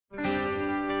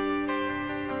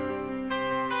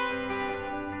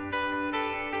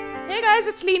Hey guys,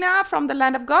 it's Leena from the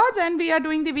Land of Gods, and we are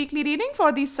doing the weekly reading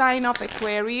for the sign of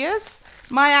Aquarius.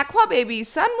 My Aqua baby,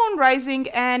 Sun, Moon, Rising,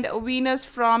 and Venus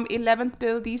from 11th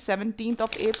till the 17th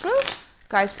of April.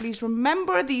 Guys, please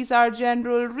remember these are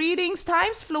general readings.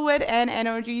 Time's fluid and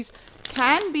energies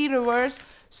can be reversed.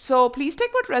 So please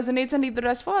take what resonates and leave the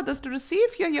rest for others to receive.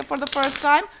 If you're here for the first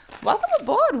time, welcome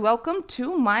aboard. Welcome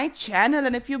to my channel.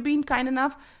 And if you've been kind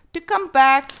enough to come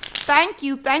back, thank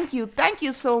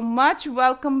you so much.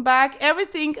 Welcome back.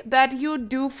 Everything that you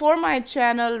do for my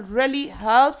channel really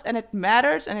helps, and it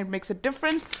matters, and it makes a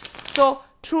difference. So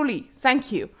truly,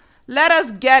 thank you. Let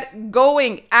us get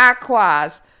going,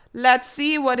 Aquas. Let's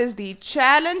see what is the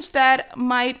challenge that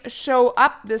might show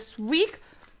up this week.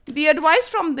 The advice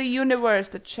from the universe,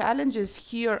 the challenge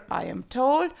is here, I am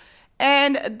told,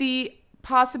 and the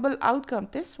possible outcome.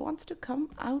 This wants to come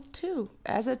out too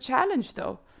as a challenge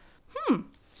though.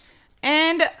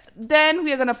 And then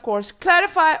we are going to, of course,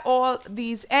 clarify all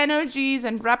these energies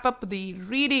and wrap up the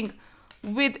reading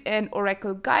with an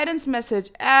oracle guidance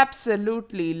message.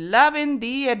 Absolutely loving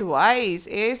the advice.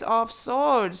 Ace of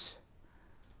Swords.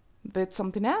 But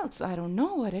something else. I don't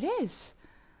know what it is.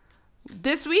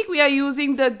 This week we are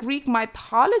using the Greek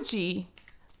mythology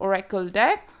oracle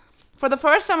deck. For the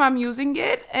first time I'm using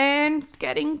it and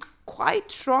getting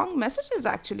quite strong messages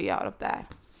actually out of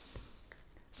that.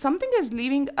 Something is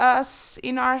leaving us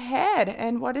in our head.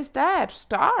 And what is that?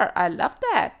 Star. I love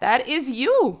that. That is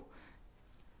you.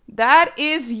 That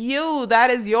is you. That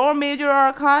is your major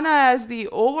arcana as the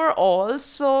overall.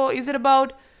 So is it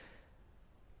about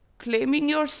claiming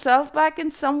yourself back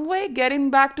in some way? Getting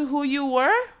back to who you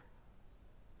were?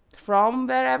 From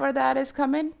wherever that is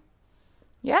coming?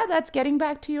 Yeah, that's getting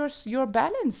back to your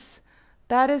balance.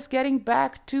 That is getting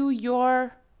back to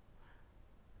your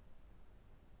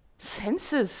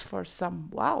senses for some.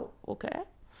 Wow, okay.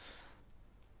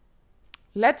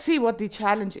 Let's see what the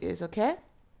challenge is, okay?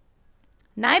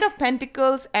 Knight of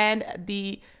Pentacles and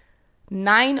the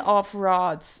Nine of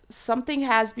Rods. Something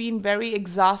has been very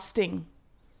exhausting.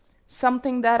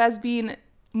 Something that has been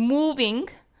moving,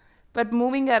 but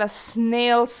moving at a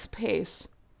snail's pace.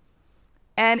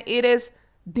 And it is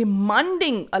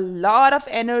demanding a lot of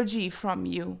energy from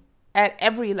you at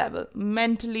every level,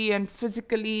 mentally and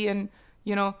physically, and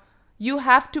you know, you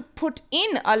have to put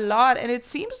in a lot, and it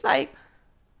seems like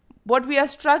what we are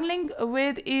struggling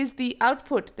with is the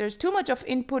output. There's too much of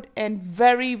input and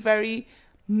very, very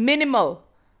minimal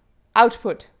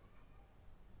output.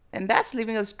 And that's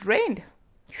leaving us drained.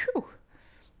 Whew.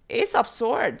 Ace of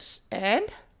Swords and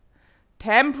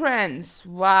Temperance.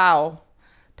 Wow.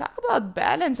 Talk about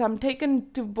balance. I'm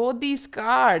taken to both these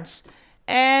cards.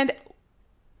 And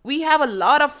we have a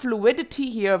lot of fluidity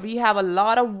here. We have a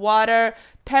lot of water,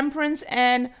 Temperance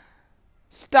and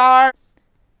Star.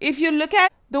 If you look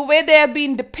at the way they have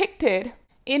been depicted,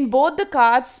 in both the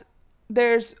cards,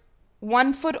 there's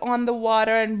 1 foot on the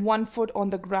water and 1 foot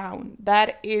on the ground.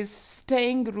 That is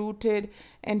staying rooted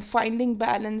and finding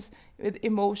balance with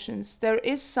emotions. There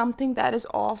is something that is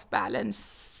off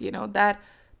balance. You know, that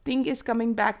thing is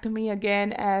coming back to me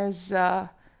again as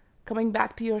coming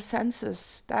back to your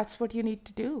senses. That's what you need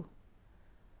to do.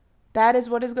 That is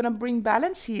what is going to bring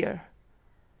balance here.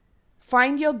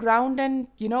 Find your ground and,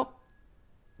 you know,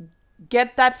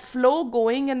 get that flow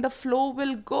going, and the flow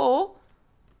will go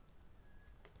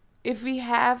if we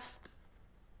have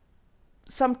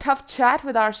some tough chat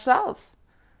with ourselves.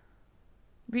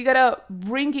 We got to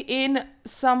bring in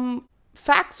some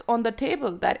facts on the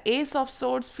table. That Ace of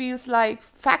Swords feels like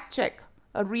fact check,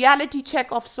 a reality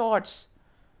check of sorts.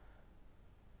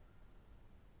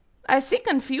 I see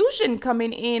confusion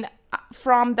coming in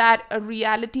from that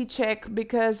reality check,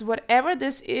 because whatever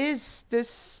this is,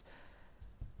 this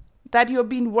that you've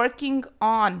been working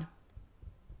on,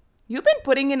 you've been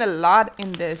putting in a lot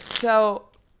in this. So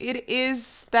it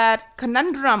is that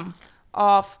conundrum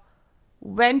of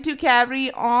when to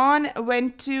carry on,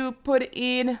 when to put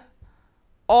in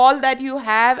all that you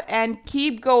have and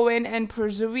keep going and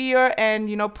persevere and,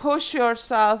 you know, push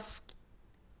yourself,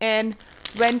 and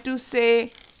when to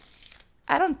say,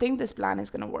 I don't think this plan is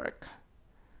going to work.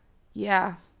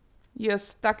 Yeah, you're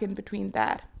stuck in between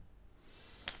that.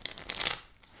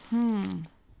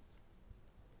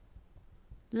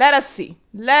 Let us see.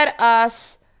 Let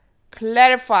us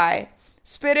clarify.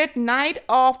 Spirit, Knight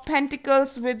of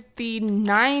Pentacles with the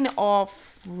Nine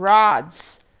of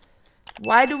Rods.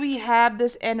 Why do we have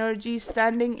this energy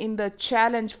standing in the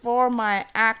challenge for my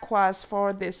Aquas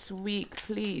for this week,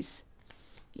 please?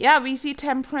 Yeah, we see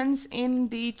Temperance in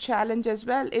the challenge as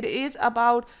well. It is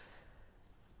about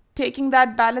taking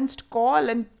that balanced call,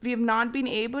 and we have not been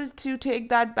able to take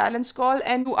that balanced call.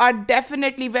 And you are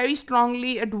definitely very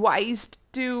strongly advised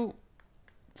to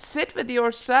sit with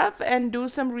yourself and do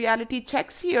some reality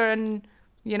checks here. And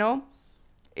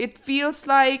it feels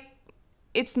like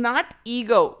it's not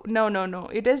ego. No,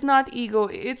 it is not ego.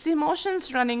 It's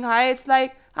emotions running high. It's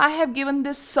like, I have given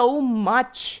this so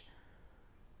much,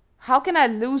 how can I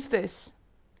lose this?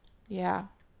 Yeah.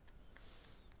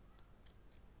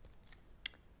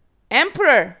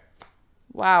 Emperor.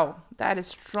 Wow, that is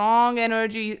strong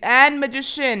energy. And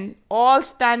Magician, all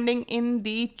standing in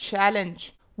the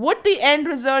challenge. Would the end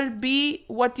result be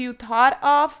what you thought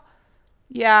of?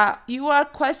 Yeah, you are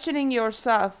questioning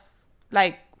yourself,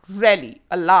 like, really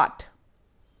a lot.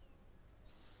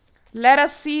 Let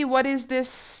us see what is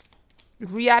this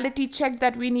reality check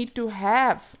that we need to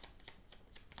have.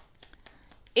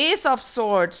 Ace of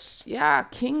Swords. Yeah,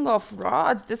 King of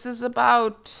Rods. This is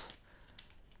about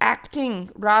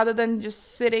acting rather than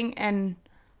just sitting, and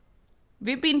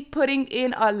we've been putting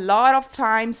in a lot of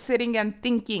time sitting and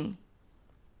thinking.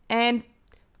 And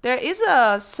there is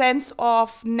a sense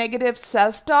of negative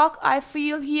self-talk I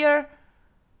feel here.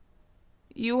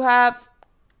 You have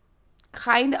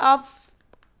kind of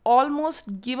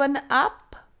almost given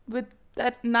up with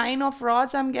that Nine of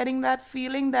Rods. I'm getting that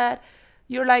feeling that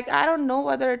you're like, I don't know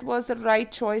whether it was the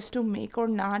right choice to make or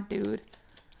not, dude.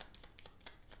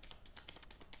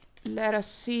 Let us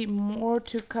see more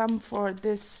to come for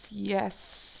this.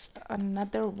 Yes,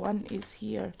 another one is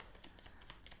here.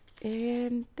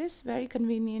 And this very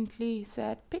conveniently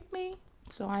said, pick me.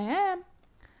 So I am.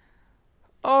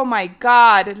 Oh my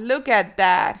God, look at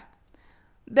that.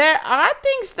 There are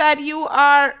things that you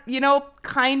are,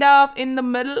 kind of in the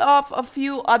middle of a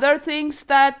few other things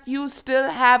that you still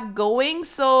have going.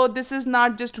 So this is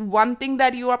not just one thing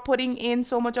that you are putting in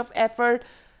so much of effort.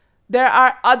 There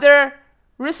are other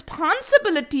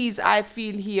responsibilities I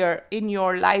feel here in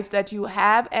your life that you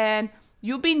have, and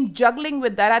you've been juggling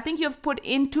with that. I think you've put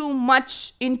in too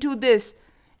much into this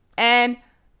and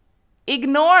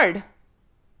ignored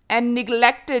and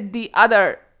neglected the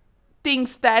other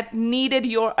things that needed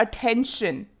your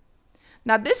attention.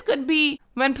 Now, this could be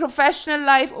when professional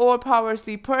life overpowers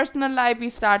the personal life, we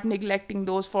start neglecting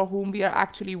those for whom we are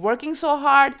actually working so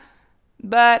hard.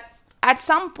 But at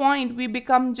some point, we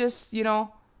become just,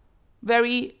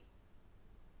 very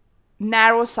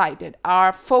narrow-sighted.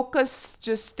 Our focus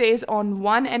just stays on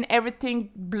one and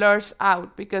everything blurs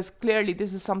out, because clearly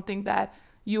this is something that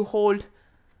you hold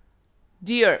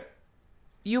dear.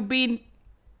 You've been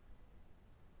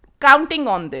counting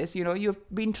on this,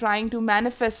 you've been trying to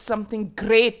manifest something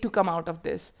great to come out of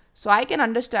this. So I can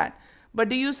understand. But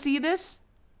do you see this?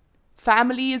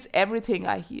 Family is everything,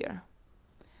 I hear.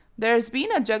 There's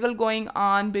been a juggle going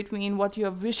on between what you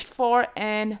have wished for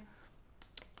and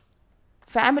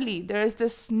family. There is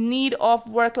this need of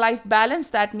work-life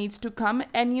balance that needs to come,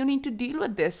 and you need to deal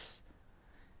with this.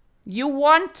 You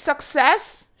want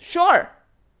success? Sure.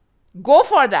 Go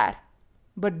for that.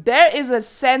 But there is a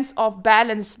sense of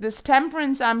balance. This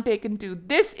temperance I'm taken to,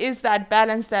 this is that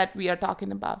balance that we are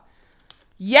talking about.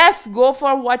 Yes, go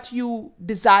for what you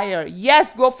desire.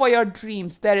 Yes, go for your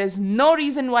dreams. There is no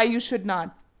reason why you should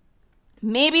not.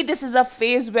 Maybe this is a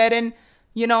phase wherein,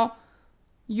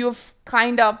 you've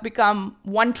kind of become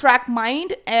one-track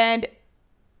mind and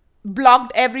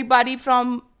blocked everybody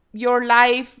from your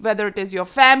life, whether it is your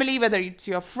family, whether it's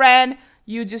your friend.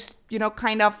 You just,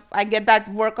 I get that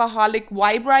workaholic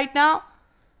vibe right now.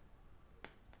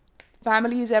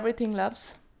 Family is everything,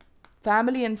 loves.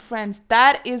 Family and friends,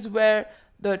 that is where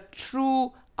the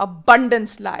true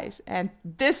abundance lies. And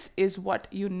this is what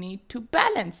you need to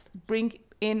balance. Bring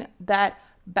in that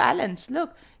balance.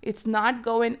 Look, it's not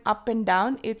going up and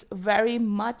down. It's very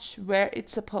much where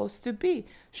it's supposed to be.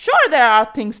 Sure, there are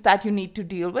things that you need to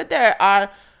deal with. There are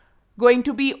going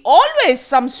to be always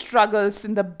some struggles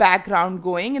in the background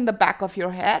going in the back of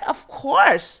your head, of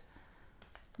course.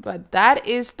 But that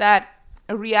is that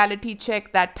reality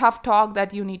check, that tough talk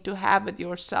that you need to have with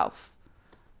yourself.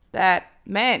 That,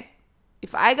 man,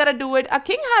 if I gotta do it, a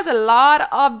king has a lot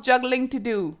of juggling to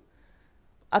do.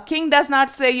 A king does not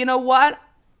say, you know what,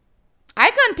 I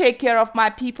can't take care of my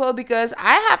people because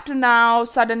I have to now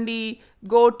suddenly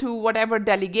go to whatever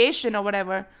delegation or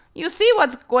whatever. You see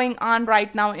what's going on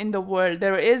right now in the world.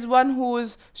 There is one who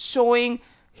is showing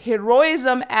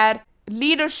heroism at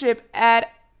leadership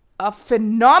at a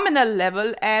phenomenal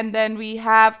level. And then we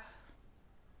have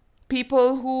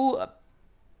people who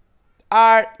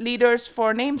are leaders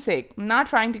for namesake. I'm not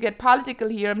trying to get political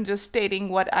here. I'm just stating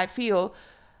what I feel.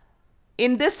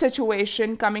 In this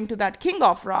situation, coming to that King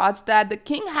of Rods, that the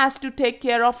king has to take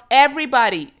care of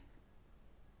everybody.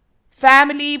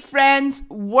 family, friends,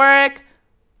 work,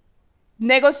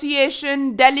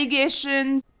 negotiation,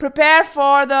 delegation. Prepare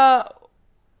for the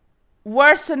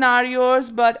worst scenarios,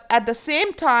 but at the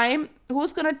same time,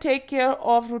 who's going to take care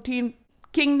of routine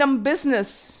kingdom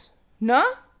business? No?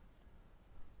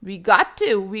 We got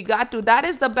to. That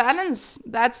is the balance.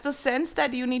 That's the sense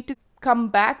that you need to come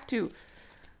back to.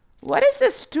 What is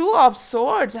this Two of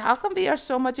Swords? How come we are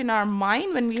so much in our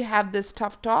mind when we have this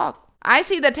tough talk? I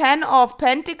see the 10 of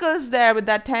Pentacles there with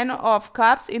that 10 of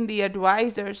Cups in the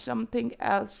advice. There's something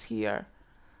else here.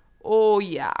 Oh,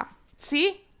 yeah.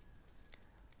 See?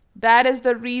 That is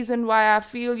the reason why I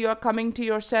feel you're coming to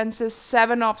your senses.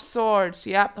 7 of Swords.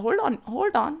 Yeah.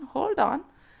 Hold on.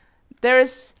 There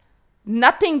is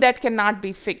nothing that cannot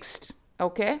be fixed.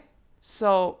 Okay?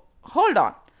 So, hold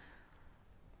on.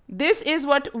 This is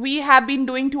what we have been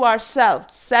doing to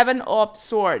ourselves. 7 of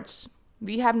Swords.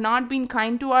 We have not been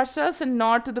kind to ourselves and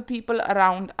nor to the people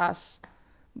around us.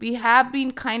 We have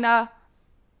been kind of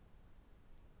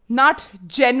not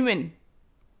genuine.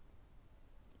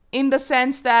 In the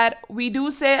sense that we do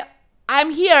say,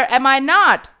 I'm here, am I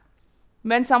not?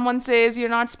 When someone says you're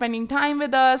not spending time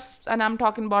with us, and I'm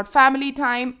talking about family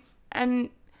time, and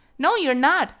no, you're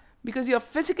not, because you're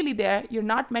physically there, you're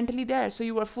not mentally there. So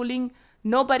you were fooling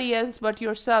nobody else but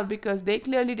yourself because they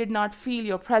clearly did not feel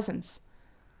your presence.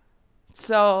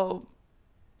 So,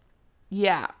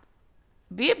 yeah,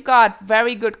 we've got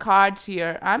very good cards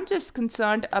here. I'm just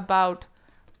concerned about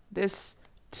this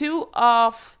 2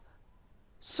 of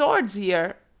Swords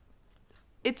here.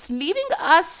 It's leaving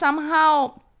us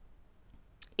somehow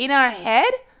in our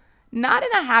head, not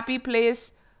in a happy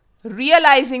place,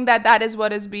 realizing that that is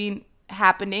what has been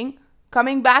happening.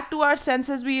 Coming back to our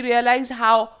senses, we realize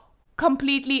how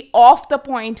completely off the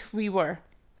point we were.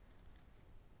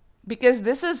 Because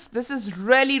this is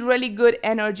really, really good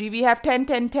energy. We have 10,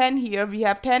 10, 10 here. We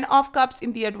have 10 of Cups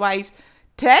in the advice,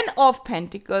 10 of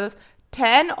Pentacles,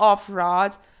 10 of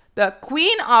Rods, the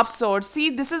Queen of Swords.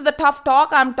 See, this is the tough talk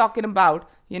I'm talking about,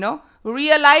 you know.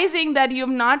 Realizing that you've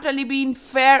not really been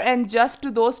fair and just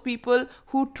to those people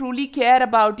who truly care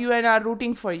about you and are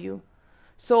rooting for you.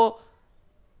 So,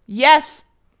 yes,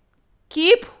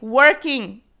 keep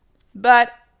working,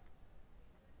 but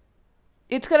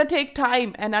it's going to take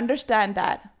time, and understand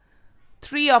that.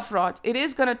 3 of Rods, it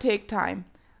is going to take time.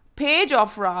 Page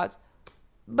of Rods,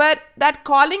 but that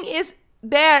calling is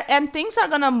there and things are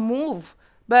going to move.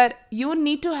 But you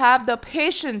need to have the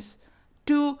patience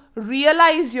to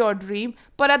realize your dream.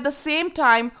 But at the same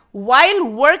time, while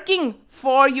working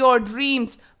for your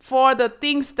dreams, for the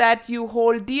things that you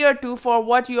hold dear to, for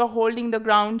what you're holding the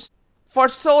grounds for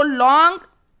so long,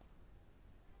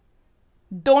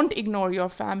 don't ignore your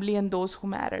family and those who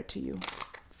matter to you.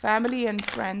 Family and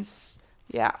friends,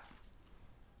 yeah.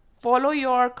 Follow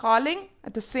your calling.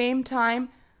 At the same time,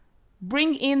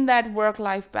 bring in that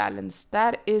work-life balance.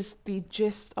 That is the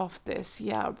gist of this.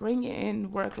 Yeah, bring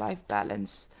in work-life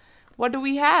balance. What do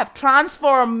we have?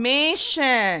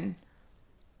 Transformation.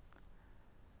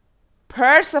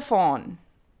 Persephone.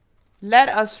 Let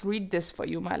us read this for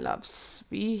you, my loves.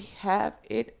 We have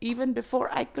it even before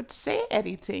I could say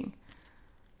anything.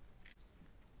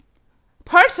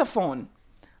 Persephone,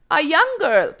 a young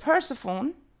girl.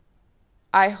 Persephone,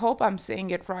 I hope I'm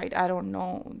saying it right. I don't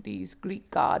know these Greek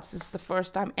gods. This is the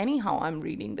first time anyhow I'm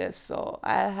reading this, so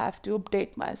I'll have to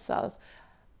update myself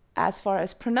as far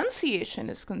as pronunciation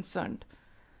is concerned.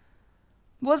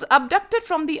 Was abducted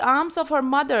from the arms of her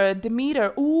mother,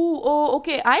 Demeter. Ooh, oh,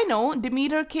 okay, I know.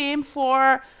 Demeter came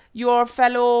for your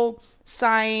fellow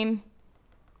sign,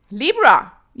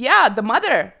 Libra. Yeah, the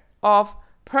mother of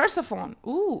Persephone.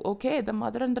 Ooh, okay, the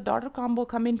mother and the daughter combo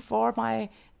come in for my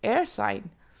air sign.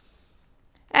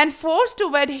 And forced to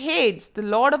wed Hades, the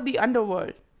lord of the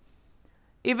underworld.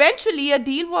 Eventually, a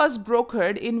deal was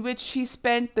brokered in which she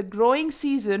spent the growing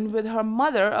season with her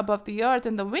mother above the earth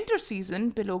and the winter season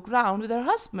below ground with her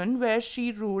husband, where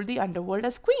she ruled the underworld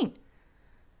as queen.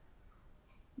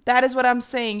 That is what I'm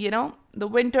saying, you know. The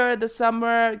winter, the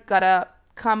summer, gotta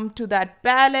come to that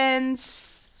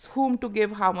balance. Whom to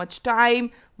give how much time,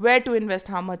 where to invest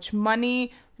how much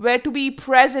money, where to be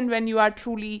present when you are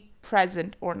truly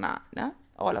present or not. No?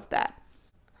 All of that.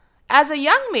 As a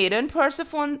young maiden,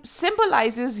 Persephone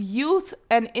symbolizes youth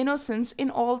and innocence in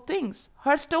all things.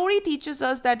 Her story teaches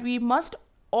us that we must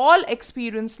all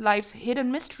experience life's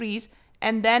hidden mysteries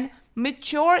and then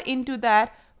mature into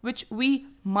that which we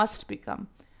must become.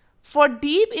 For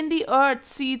deep in the earth,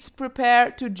 seeds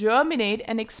prepare to germinate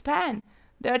and expand.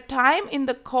 Their time in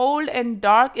the cold and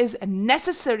dark is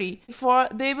necessary, for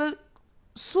they will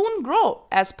soon grow,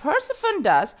 as Persephone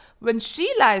does when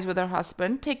she lies with her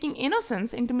husband, taking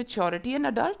innocence into maturity and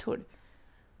adulthood.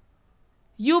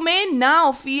 You may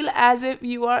now feel as if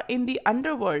you are in the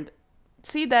underworld.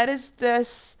 See, there is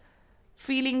this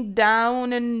feeling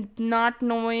down and not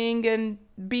knowing and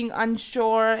being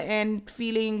unsure and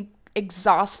feeling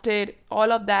exhausted.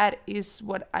 All of that is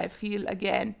what I feel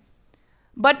again.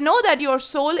 But know that your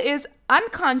soul is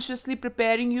unconsciously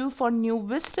preparing you for new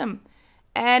wisdom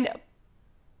and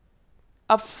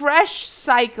a fresh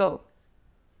cycle.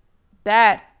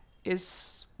 That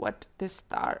is what this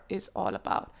star is all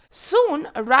about. Soon,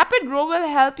 a rapid growth will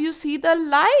help you see the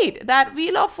light, that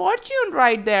wheel of fortune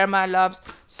right there, my loves.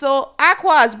 So,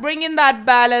 Aquas, bring in that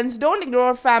balance. Don't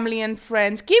ignore family and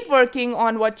friends. Keep working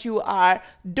on what you are.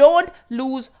 Don't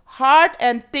lose heart,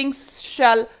 and things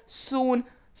shall soon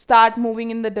start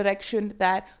moving in the direction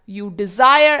that you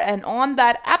desire. And on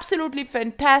that absolutely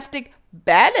fantastic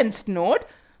balanced note,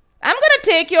 I'm going to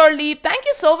take your leave. Thank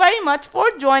you so very much for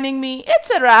joining me.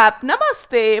 It's a wrap.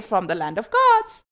 Namaste from the land of gods.